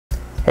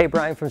Hey,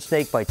 Brian from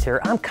SnakeBytes here.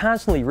 I'm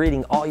constantly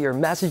reading all your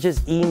messages,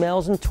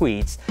 emails, and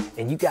tweets,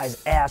 and you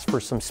guys asked for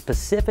some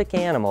specific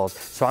animals,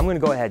 so I'm going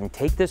to go ahead and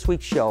take this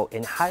week's show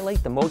and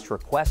highlight the most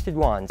requested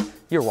ones.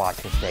 You're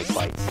watching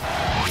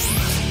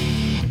SnakeBytes.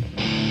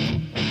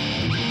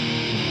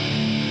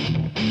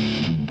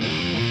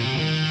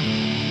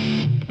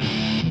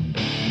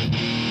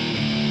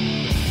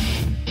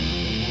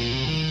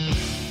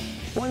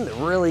 One of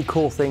the really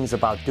cool things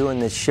about doing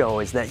this show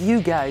is that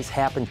you guys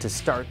happen to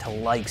start to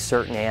like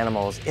certain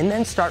animals and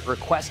then start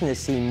requesting to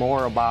see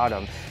more about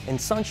them. And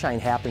Sunshine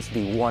happens to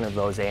be one of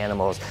those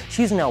animals.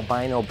 She's an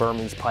albino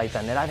Burmese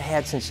python that I've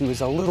had since she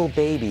was a little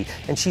baby,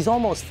 and she's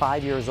almost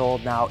 5 years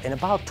old now and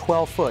about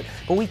 12 foot.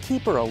 But we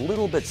keep her a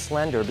little bit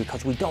slender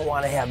because we don't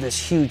want to have this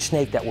huge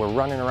snake that we're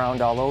running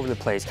around all over the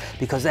place,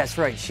 because that's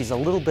right, she's a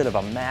little bit of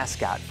a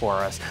mascot for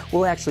us.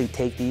 We'll actually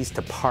take these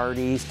to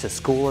parties, to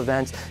school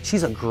events.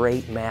 She's a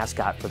great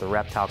mascot for the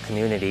reptile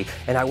community,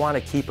 and I want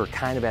to keep her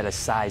kind of at a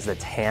size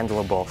that's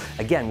handleable.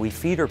 Again, we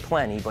feed her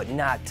plenty, but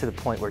not to the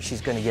point where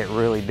she's going to get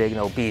really big and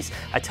obese.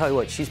 I tell you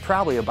what, she's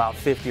probably about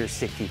 50 or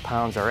 60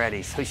 pounds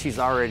already, so she's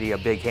already a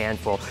big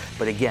handful.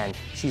 But again,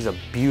 she's a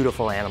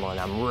beautiful animal, and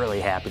I'm really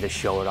happy to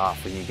show it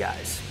off for you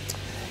guys.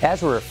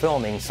 As we were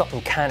filming,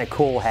 something kind of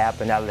cool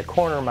happened. Out of the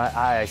corner of my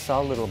eye, I saw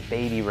a little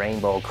baby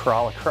rainbow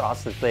crawl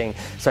across the thing,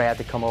 so I had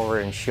to come over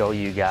and show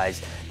you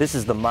guys. This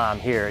is the mom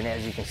here, and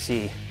as you can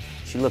see,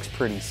 she looks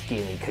pretty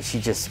skinny because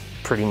she just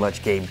pretty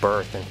much gave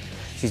birth, and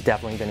she's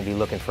definitely going to be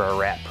looking for a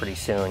rat pretty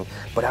soon.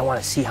 But I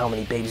want to see how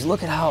many babies.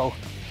 Look at how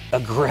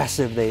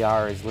aggressive they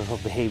are as little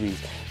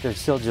babies. They're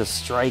still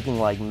just striking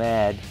like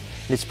mad.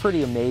 And it's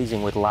pretty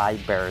amazing with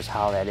live bears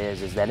how that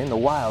is that in the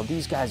wild,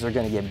 these guys are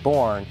going to get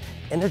born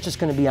and they're just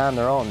going to be on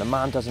their own. The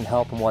mom doesn't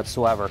help them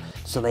whatsoever,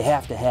 so they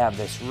have to have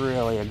this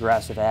really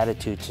aggressive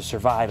attitude to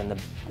survive in the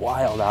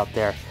wild out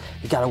there.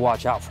 You got to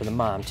watch out for the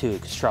mom too,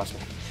 because trust me,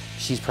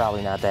 she's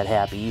probably not that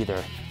happy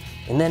either.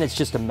 And then it's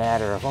just a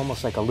matter of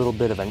almost like a little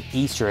bit of an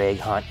Easter egg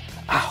hunt.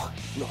 Ow,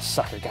 little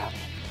sucker got me.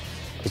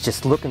 It's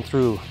just looking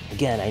through.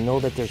 Again, I know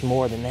that there's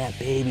more than that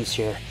babies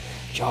here,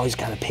 but you always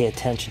got to pay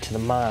attention to the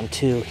mom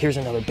too. Here's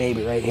another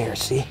baby right here,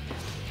 see?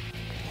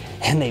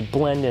 And they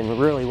blend in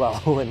really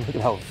well. And look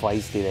at how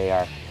feisty they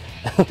are.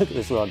 Look at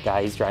this little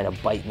guy, he's trying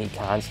to bite me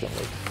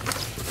constantly.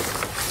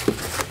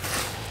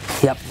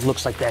 Yep,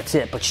 looks like that's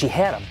it, but she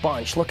had a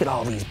bunch. Look at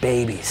all these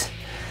babies.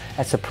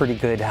 That's a pretty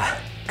good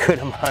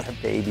amount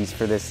of babies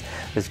for this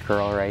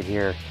girl right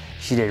here.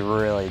 She did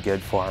really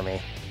good for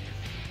me.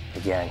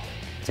 Again,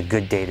 it's a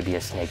good day to be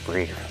a snake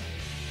breeder.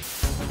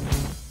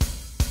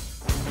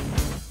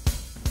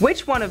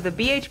 Which one of the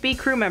BHB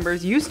crew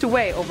members used to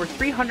weigh over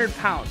 300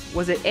 pounds?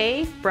 Was it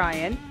A,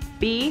 Brian,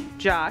 B,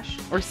 Josh,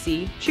 or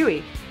C,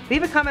 Chewy?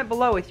 Leave a comment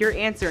below with your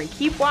answer and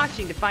keep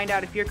watching to find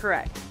out if you're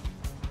correct.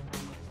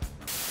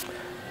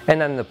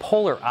 And on the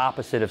polar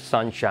opposite of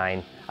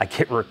Sunshine, I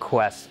get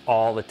requests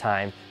all the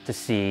time to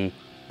see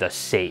the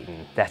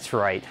Satan. That's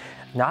right.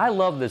 Now, I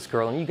love this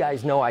girl, and you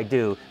guys know I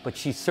do, but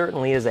she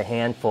certainly is a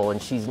handful,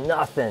 and she's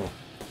nothing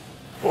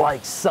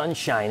like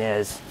Sunshine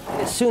is.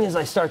 As soon as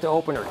I start to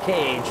open her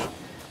cage,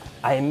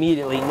 I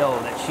immediately know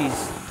that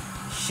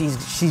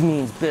she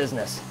means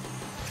business.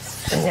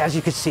 And as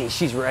you can see,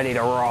 she's ready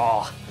to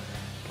roll.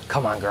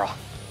 Come on, girl.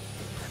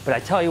 But I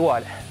tell you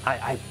what,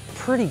 I'm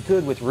pretty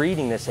good with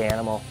reading this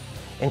animal,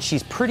 and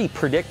she's pretty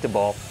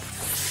predictable.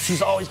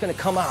 She's always going to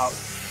come out,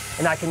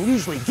 and I can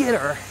usually get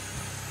her.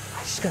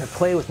 She's going to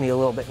play with me a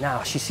little bit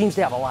now. She seems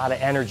to have a lot of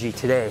energy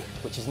today,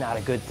 which is not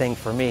a good thing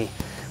for me,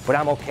 but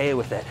I'm okay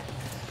with it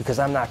because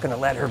I'm not going to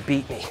let her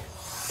beat me.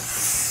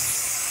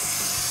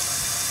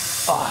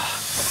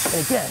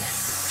 And again,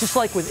 just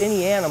like with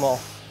any animal,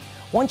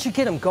 once you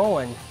get them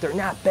going, they're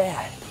not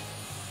bad.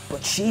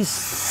 But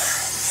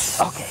she's,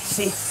 okay,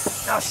 see,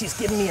 now she's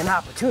giving me an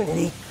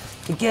opportunity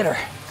to get her.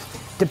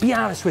 To be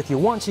honest with you,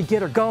 once you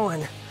get her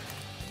going,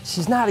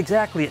 she's not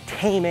exactly a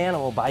tame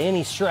animal by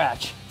any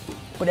stretch.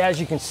 But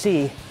as you can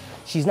see,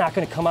 she's not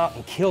going to come out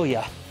and kill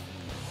you.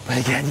 But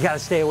again, you got to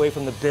stay away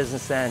from the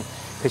business end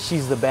because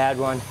she's the bad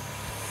one.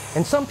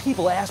 And some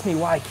people ask me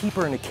why I keep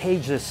her in a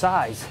cage this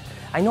size.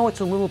 I know it's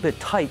a little bit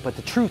tight, but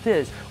the truth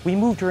is we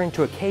moved her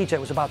into a cage that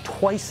was about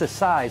twice the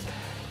size.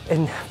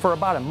 And for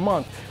about a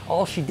month,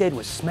 all she did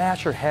was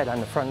smash her head on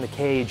the front of the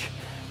cage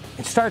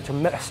and started to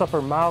mess up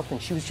her mouth,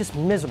 and she was just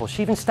miserable.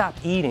 She even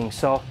stopped eating.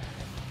 So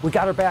we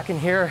got her back in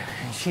here,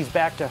 and she's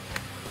back to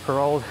her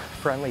old,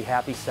 friendly,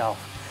 happy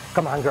self.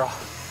 Come on, girl.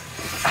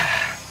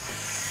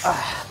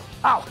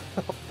 Ow.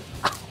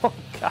 Oh,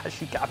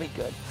 gosh, you got me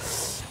good.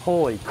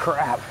 Holy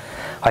crap.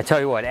 I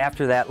tell you what,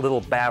 after that little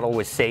battle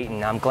with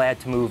Satan, I'm glad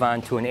to move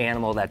on to an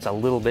animal that's a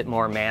little bit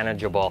more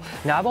manageable.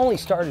 Now, I've only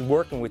started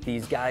working with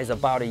these guys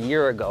about a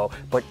year ago,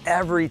 but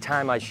every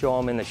time I show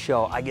them in the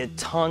show, I get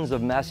tons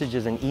of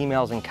messages and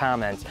emails and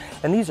comments.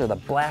 And these are the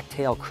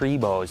black-tailed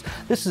Crebos.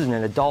 This is an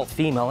adult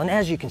female, and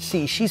as you can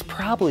see, she's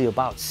probably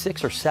about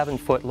 6 or 7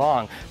 foot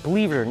long.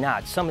 Believe it or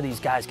not, some of these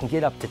guys can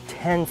get up to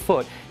 10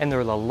 foot, and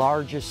they're the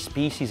largest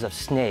species of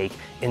snake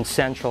in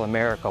Central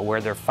America where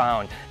they're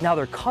found. Now,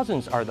 their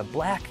cousins are the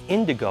black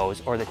Indian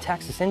indigos or the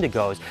Texas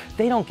indigos,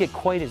 they don't get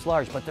quite as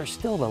large, but they're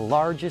still the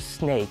largest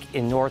snake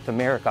in North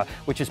America,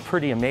 which is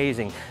pretty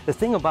amazing. The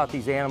thing about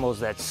these animals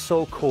that's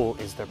so cool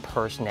is their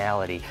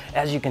personality.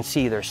 As you can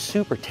see, they're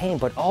super tame,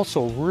 but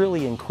also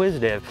really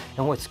inquisitive.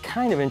 And what's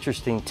kind of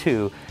interesting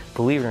too,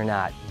 believe it or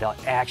not, they'll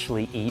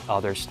actually eat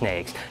other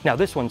snakes. Now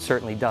this one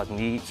certainly doesn't.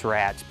 He eats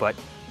rats, but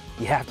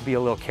you have to be a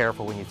little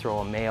careful when you throw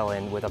a male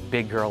in with a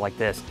big girl like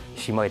this.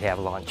 She might have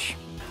lunch.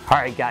 All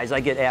right, guys,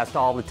 I get asked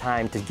all the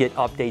time to get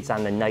updates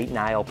on the Night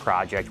Nile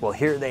project. Well,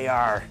 here they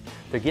are.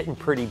 They're getting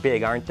pretty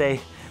big, aren't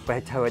they? But I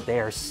tell you what, they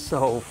are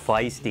so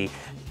feisty.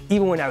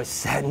 Even when I was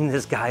setting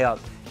this guy up,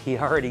 he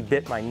already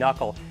bit my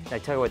knuckle. And I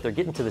tell you what, they're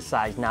getting to the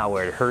size now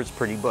where it hurts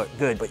pretty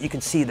good, but you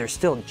can see they're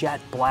still jet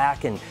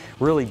black and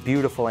really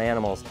beautiful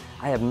animals.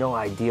 I have no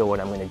idea what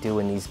I'm gonna do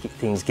when these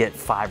things get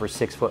 5 or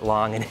 6 foot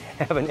long and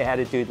have an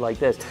attitude like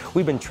this.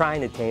 We've been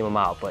trying to tame them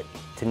out, but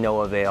to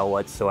no avail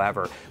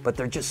whatsoever. But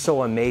they're just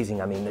so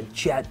amazing. I mean, the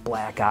jet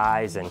black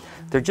eyes, and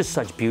they're just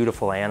such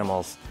beautiful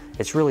animals.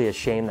 It's really a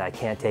shame that I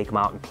can't take them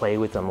out and play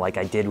with them like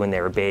I did when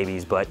they were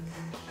babies, but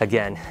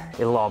again,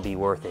 it'll all be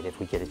worth it if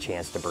we get a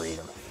chance to breed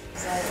them.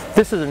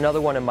 This is another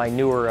one of my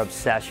newer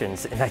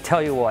obsessions, and I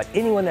tell you what,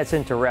 anyone that's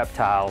into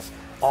reptiles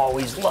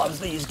always loves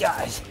these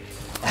guys.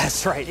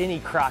 That's right, any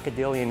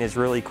crocodilian is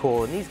really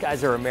cool, and these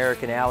guys are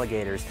American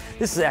alligators.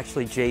 This is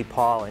actually J.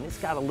 Paul, and it's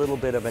got a little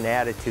bit of an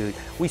attitude.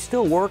 We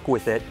still work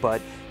with it,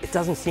 but it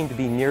doesn't seem to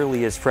be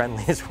nearly as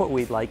friendly as what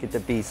we'd like it to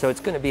be, so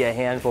it's going to be a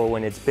handful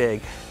when it's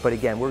big. But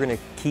again, we're going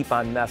to keep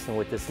on messing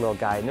with this little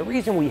guy, and the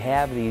reason we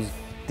have these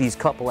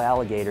couple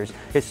alligators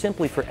is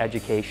simply for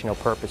educational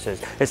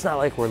purposes. It's not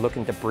like we're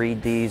looking to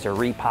breed these or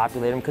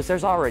repopulate them, because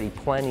there's already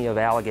plenty of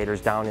alligators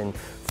down in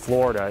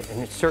Florida,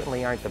 and it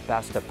certainly aren't the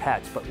best of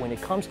pets. But when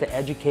it comes to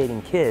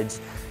educating kids,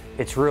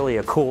 it's really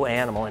a cool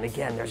animal. And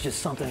again, there's just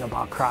something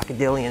about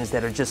crocodilians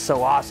that are just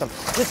so awesome.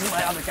 This is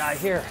my other guy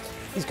here.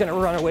 He's gonna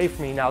run away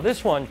from me. Now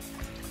this one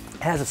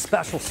has a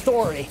special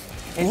story,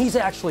 and he's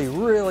actually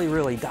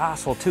really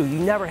docile too. You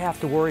never have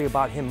to worry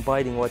about him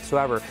biting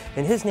whatsoever.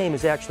 And his name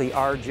is actually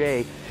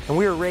RJ, and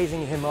we were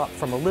raising him up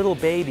from a little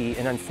baby,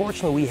 and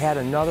unfortunately we had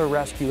another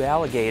rescue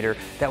alligator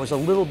that was a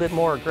little bit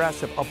more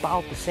aggressive,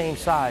 about the same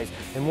size.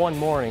 And one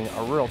morning,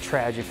 a real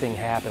tragic thing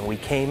happened. We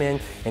came in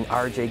and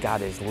RJ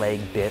got his leg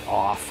bit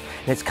off.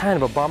 And it's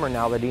kind of a bummer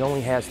now that he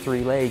only has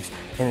 3 legs,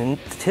 and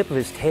the tip of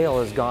his tail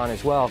is gone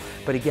as well.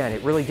 But again,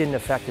 it really didn't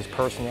affect his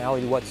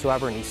personality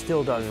whatsoever, and he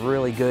still does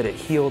really good. It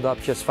healed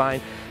up just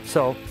fine.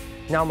 So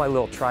now my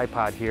little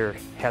tripod here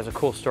has a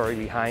cool story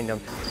behind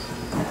him.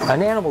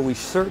 An animal we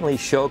certainly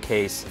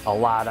showcase a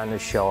lot on the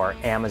show are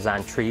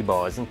Amazon tree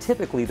boas, and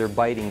typically they're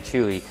biting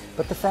chewy.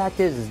 But the fact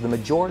is the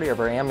majority of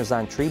our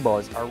Amazon tree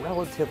boas are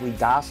relatively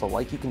docile.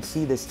 Like you can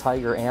see this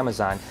tiger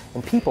Amazon,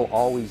 and people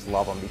always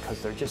love them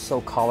because they're just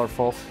so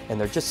colorful and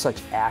they're just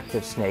such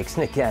active snakes.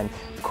 And again,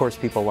 of course,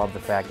 people love the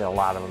fact that a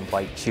lot of them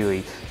bite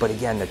chewy. But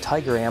again, the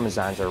tiger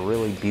Amazons are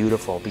really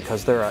beautiful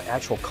because they're an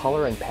actual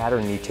color and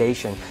pattern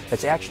mutation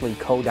that's actually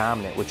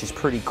co-dominant, which is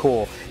pretty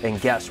cool. And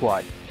guess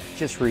what?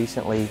 Just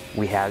recently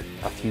we had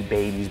a few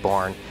babies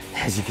born.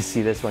 As you can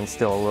see, this one's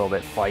still a little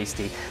bit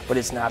feisty, but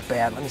it's not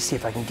bad. Let me see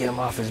if I can get him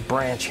off his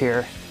branch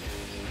here.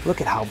 Look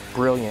at how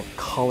brilliant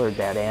colored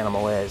that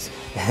animal is.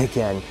 And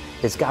again,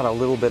 it's got a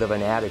little bit of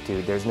an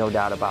attitude, there's no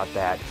doubt about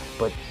that,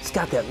 but it's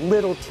got that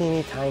little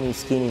teeny tiny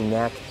skinny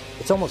neck.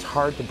 It's almost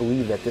hard to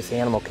believe that this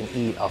animal can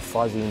eat a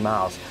fuzzy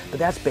mouse, but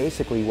that's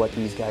basically what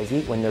these guys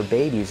eat when they're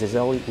babies, is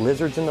they'll eat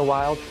lizards in the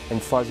wild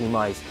and fuzzy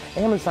mice.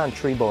 Amazon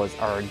tree boas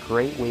are a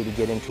great way to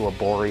get into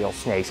arboreal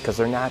snakes because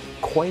they're not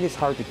quite as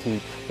hard to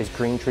keep as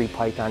green tree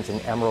pythons and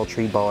emerald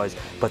tree boas,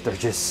 but they're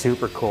just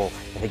super cool.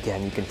 And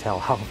again, you can tell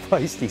how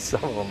feisty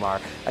some of them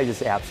are. I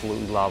just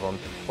absolutely love them.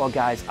 Well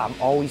guys, I'm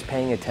always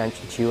paying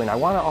attention to you, and I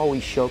want to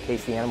always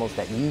showcase the animals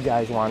that you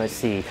guys want to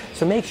see.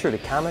 So make sure to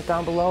comment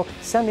down below,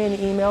 send me an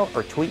email,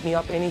 or tweet me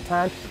up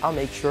anytime. I'll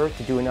make sure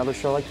to do another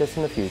show like this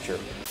in the future.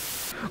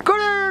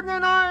 Good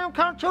evening, I am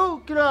Count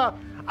Chocula.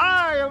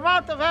 I am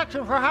out of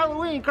action for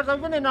Halloween because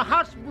I've been in the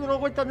hospital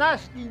with a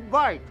nasty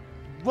bite.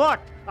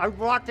 But I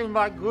brought in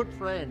my good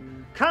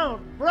friend,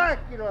 Count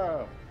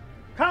Blackula.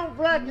 Count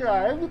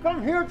Blackula, have you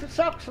come here to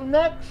suck some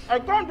necks? I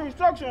come to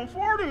suck some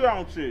 40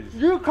 ounces.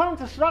 You come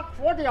to suck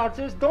 40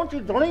 ounces? Don't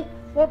you drink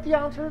 40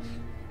 ounces?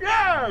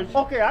 Yes.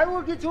 Okay, I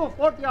will get you a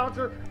 40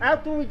 ouncer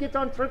after we get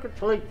done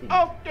trick-or-treating.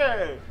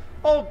 Okay.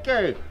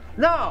 Okay.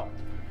 Now,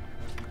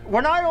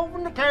 when I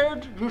open the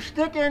cage, you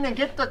stick in and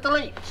get the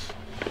treats.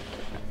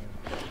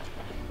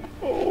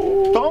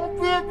 Oh.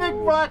 Don't be a big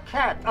black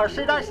cat, or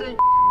should I say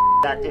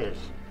that is.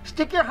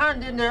 Stick your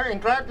hand in there and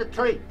grab the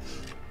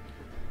treats.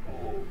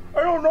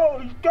 I don't know,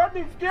 it's got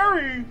me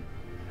scary.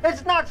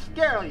 It's not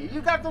scary.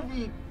 You got to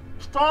be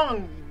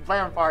strong,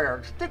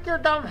 vampire. Stick your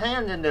dumb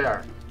hand in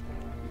there.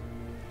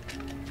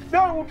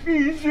 That was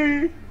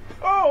easy.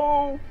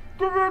 Oh,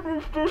 give it,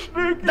 Mr.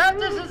 Sneaky.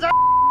 This is a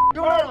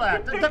you know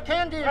that. The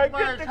candy is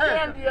by his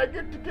head. I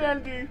get the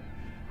candy.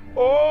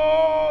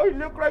 Oh, he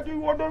looked like he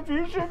wanted a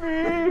piece of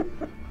me.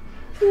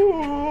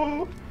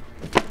 Oh.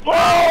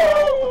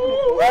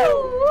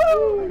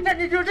 Then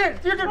you do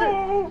this. You do this.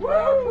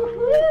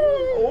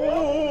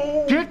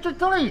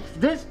 Just at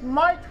least. This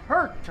might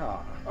hurt.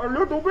 A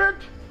little bit.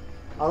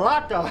 A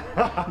lot of.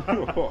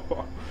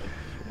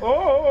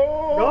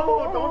 Oh.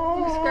 No,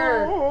 don't be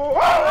scared. Oh,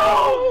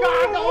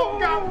 God, oh,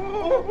 God.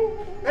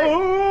 Hey.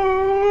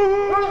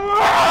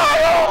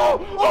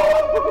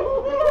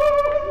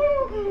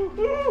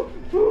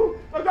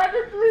 I got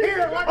the tree.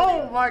 Here,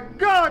 oh, my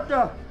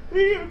God.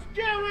 It's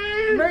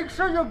scary. Make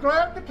sure you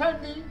grab the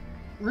candy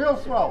real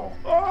slow.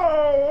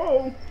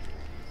 Oh.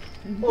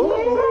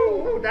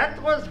 Ooh,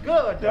 that was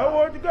good. That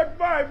was a good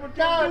bite, but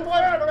That you're too was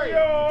fast, great.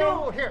 yo.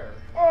 Do here.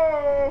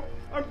 Oh,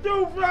 I'm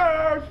too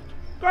fast.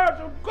 Got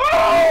some.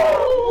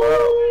 Oh!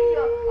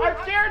 I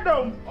scared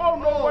them. Oh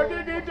no, I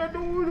didn't need to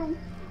do it.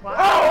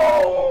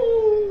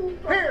 Oh!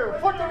 Here,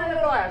 put them in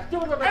the glass. Do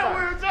them in the And glass.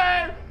 we're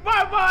saying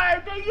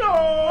bye-bye to you.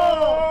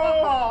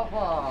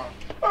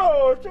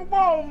 Oh, so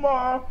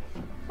mama.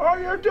 How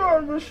you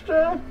doing,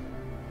 mister?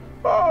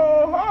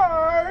 Oh,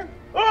 hi.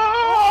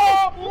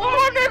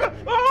 Oh, nigga.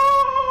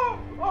 Oh,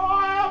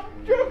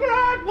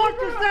 chocolate. What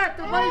is that?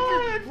 The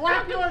latest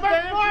black sucking one my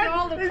dance blood. and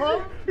all the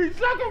clothes? He's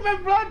sucking my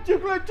blood,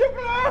 chocolate.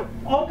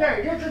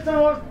 Okay, this is the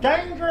most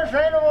dangerous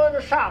animal in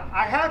the shop.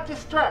 I have to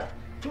stress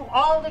to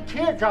all the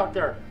kids out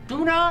there,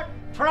 do not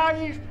try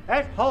these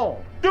at home.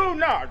 Do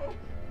not.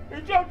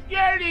 It's so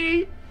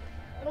scary.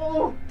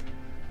 Oh.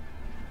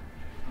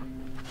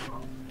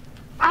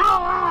 Ow,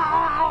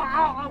 ow,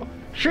 ow, ow.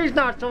 She's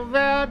not so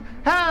bad.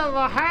 Have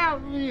a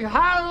happy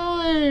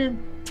Halloween.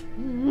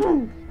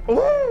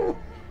 Ooh.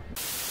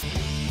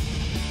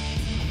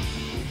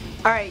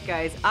 All right,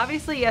 guys,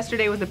 obviously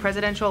yesterday was the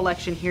presidential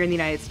election here in the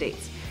United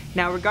States.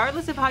 Now,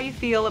 regardless of how you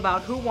feel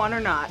about who won or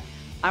not,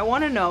 I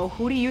want to know,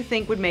 who do you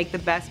think would make the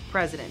best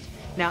president?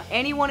 Now,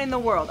 anyone in the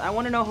world, I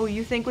want to know who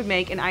you think would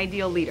make an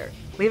ideal leader.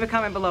 Leave a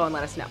comment below and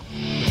let us know.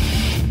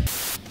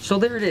 So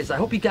there it is. I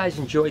hope you guys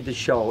enjoyed the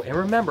show. And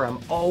remember, I'm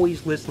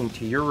always listening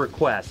to your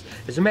requests.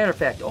 As a matter of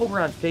fact, over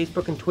on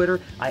Facebook and Twitter,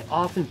 I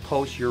often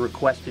post your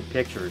requested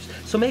pictures.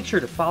 So make sure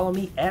to follow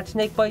me at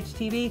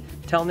SnakeBytesTV.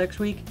 Till next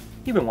week,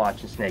 you've been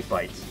watching Snake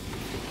Bites.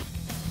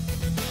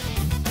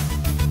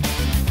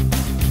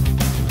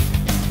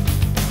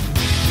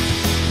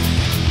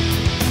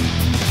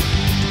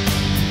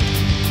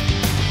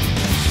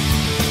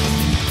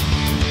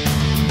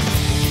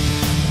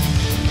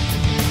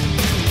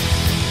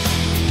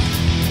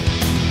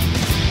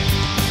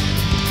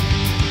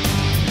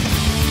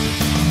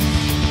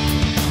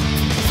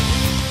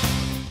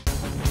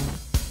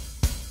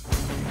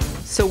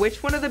 So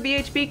which one of the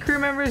BHB crew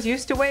members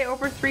used to weigh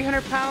over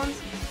 300 pounds?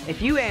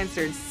 If you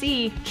answered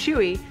C,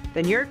 Chewy,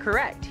 then you're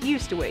correct. He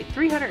used to weigh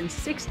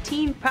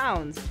 316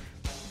 pounds.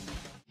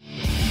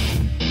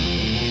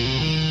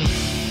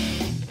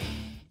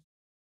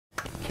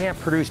 Can't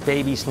produce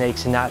baby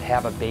snakes and not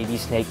have a baby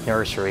snake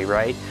nursery,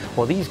 right?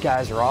 Well, these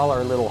guys are all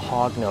our little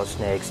hognose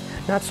snakes.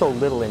 Not so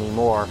little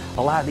anymore.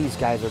 A lot of these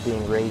guys are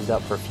being raised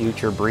up for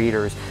future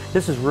breeders.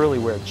 This is really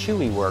where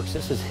Chewy works.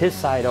 This is his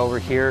side over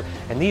here,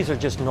 and these are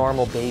just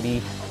normal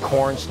baby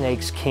corn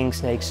snakes, king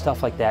snakes,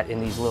 stuff like that in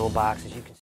these little boxes. You can